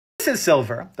This is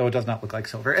silver, though it does not look like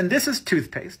silver, and this is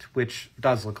toothpaste, which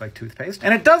does look like toothpaste.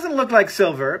 And it doesn't look like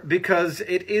silver because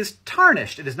it is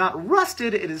tarnished. It is not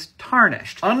rusted, it is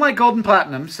tarnished. Unlike gold and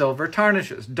platinum, silver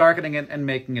tarnishes, darkening it and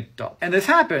making it dull. And this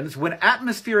happens when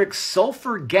atmospheric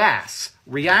sulfur gas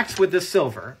reacts with the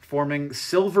silver, forming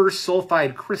silver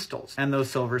sulfide crystals. And those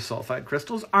silver sulfide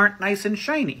crystals aren't nice and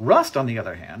shiny. Rust, on the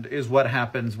other hand, is what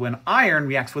happens when iron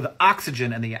reacts with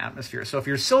oxygen in the atmosphere. So if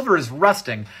your silver is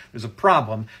rusting, there's a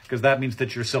problem, because that means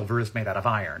that your silver is made out of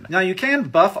iron. Now, you can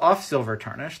buff off silver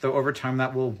tarnish, though over time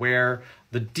that will wear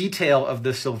the detail of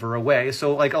the silver away.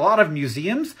 So like a lot of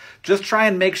museums just try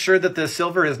and make sure that the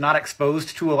silver is not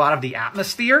exposed to a lot of the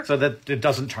atmosphere so that it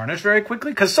doesn't tarnish very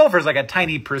quickly, because silver is like a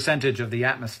tiny percentage of the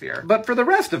atmosphere. But for the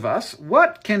rest of us,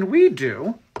 what can we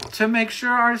do to make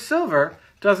sure our silver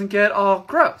doesn't get all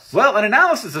gross? Well, an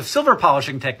analysis of silver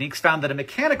polishing techniques found that a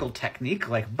mechanical technique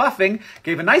like buffing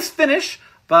gave a nice finish,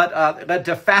 but led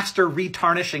to faster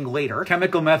retarnishing later.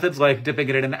 Chemical methods like dipping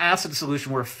it in an acid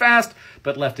solution were fast,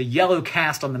 but left a yellow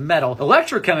cast on the metal.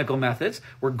 Electrochemical methods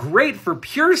were great for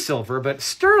pure silver, but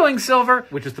sterling silver,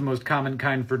 which is the most common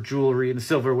kind for jewelry and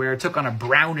silverware, took on a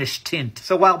brownish tint.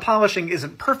 So while polishing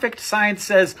isn't perfect, science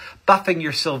says buffing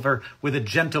your silver with a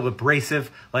gentle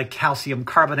abrasive like calcium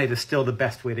carbonate is still the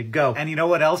best way to go. And you know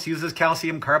what else uses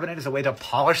calcium carbonate as a way to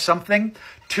polish something?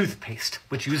 Toothpaste,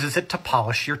 which uses it to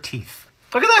polish your teeth.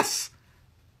 Look at this!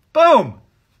 Boom!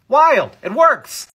 Wild! It works!